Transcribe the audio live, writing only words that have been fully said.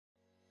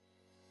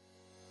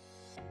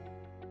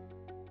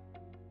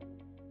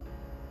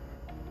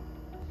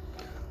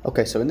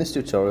Okay, so in this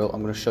tutorial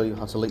I'm going to show you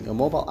how to link your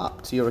mobile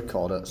app to your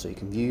recorder so you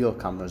can view your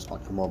cameras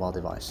on your mobile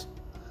device.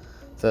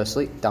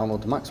 Firstly,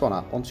 download the MaxxOne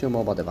app onto your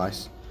mobile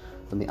device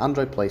from the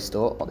Android Play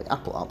Store or the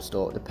Apple App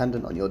Store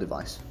dependent on your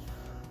device.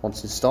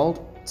 Once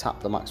installed, tap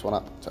the MaxxOne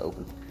app to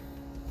open.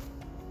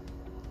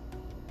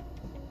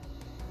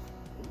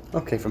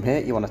 Okay, from here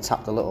you want to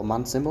tap the little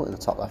man symbol in the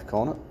top left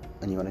corner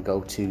and you want to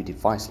go to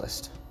Device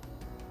List.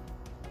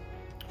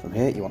 From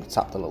here you want to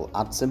tap the little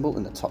add symbol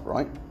in the top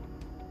right.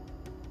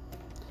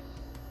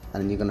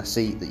 And then you're going to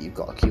see that you've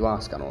got a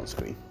QR scanner on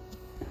screen.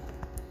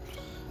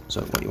 So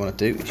what you want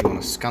to do is you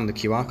want to scan the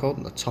QR code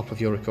on the top of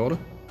your recorder.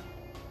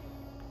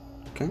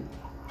 Okay.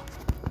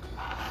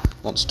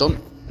 Once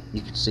done,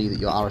 you can see that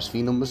your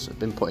RSV numbers have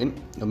been put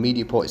in. Your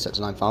media port is set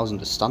to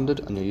 9000 as standard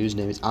and your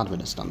username is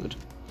admin as standard.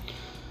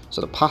 So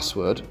the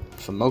password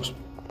for most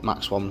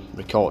MaxxOne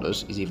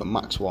recorders is either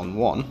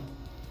MaxxOne1,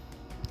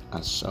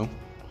 as so,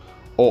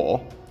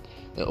 or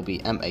it'll be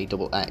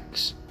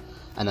MAXX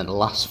and then the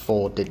last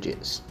 4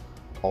 digits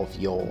of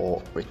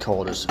your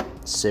recorder's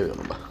serial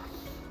number.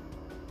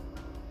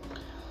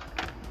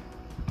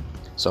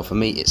 So for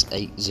me it's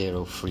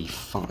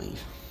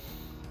 8035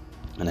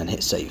 and then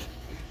hit save.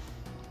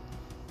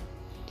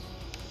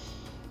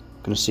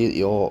 You're going to see that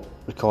your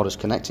recorder's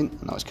connecting,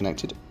 and now it's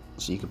connected,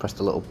 so you can press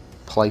the little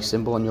play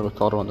symbol on your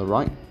recorder on the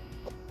right,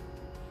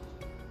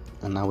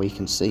 and now we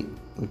can see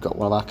we've got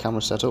one of our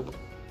cameras set up.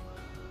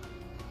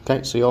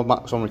 Okay, so your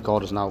MaxxOne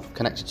recorder is now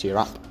connected to your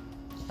app,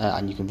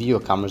 and you can view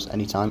your cameras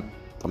anytime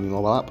from your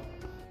mobile app.